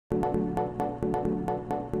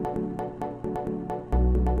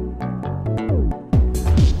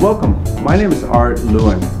Welcome, my name is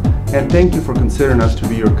Lewin, and thank you for considering us to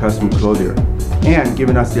be your custom clothier and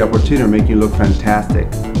giving us the opportunity to make you look fantastic.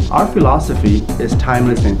 Our philosophy is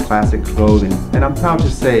timeless and classic clothing, and I'm proud to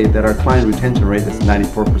say that our client retention rate is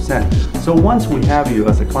 94%. So once we have you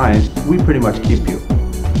as a client, we pretty much keep you.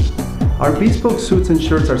 Our bespoke suits and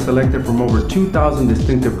shirts are selected from over 2,000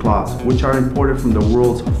 distinctive cloths, which are imported from the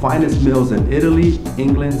world's finest mills in Italy,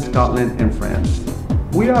 England, Scotland, and France.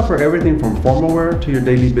 We offer everything from formal wear to your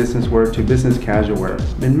daily business wear to business casual wear.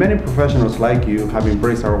 And many professionals like you have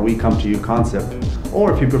embraced our We Come to You concept.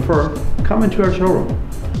 Or if you prefer, come into our showroom.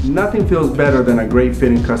 Nothing feels better than a great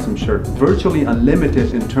fitting custom shirt, virtually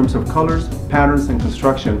unlimited in terms of colors, patterns, and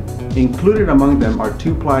construction. Included among them are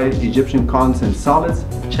 2-ply Egyptian cottons and solids,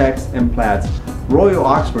 checks, and plaids. Royal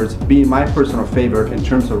Oxfords being my personal favorite in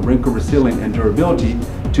terms of wrinkle resealing and durability,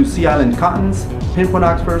 to Sea Island cottons, pinpoint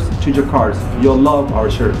Oxfords, to jacquards. You'll love our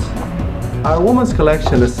shirts. Our women's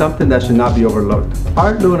collection is something that should not be overlooked.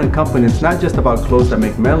 Lewin & Company is not just about clothes that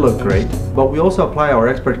make men look great, but we also apply our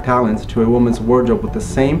expert talents to a woman's wardrobe with the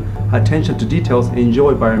same attention to details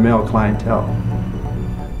enjoyed by our male clientele.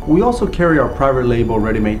 We also carry our private label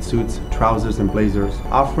ready-made suits, trousers, and blazers,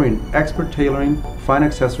 offering expert tailoring, fine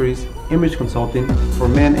accessories, image consulting for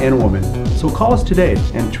men and women. So call us today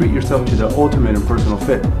and treat yourself to the ultimate and personal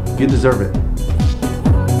fit. You deserve it.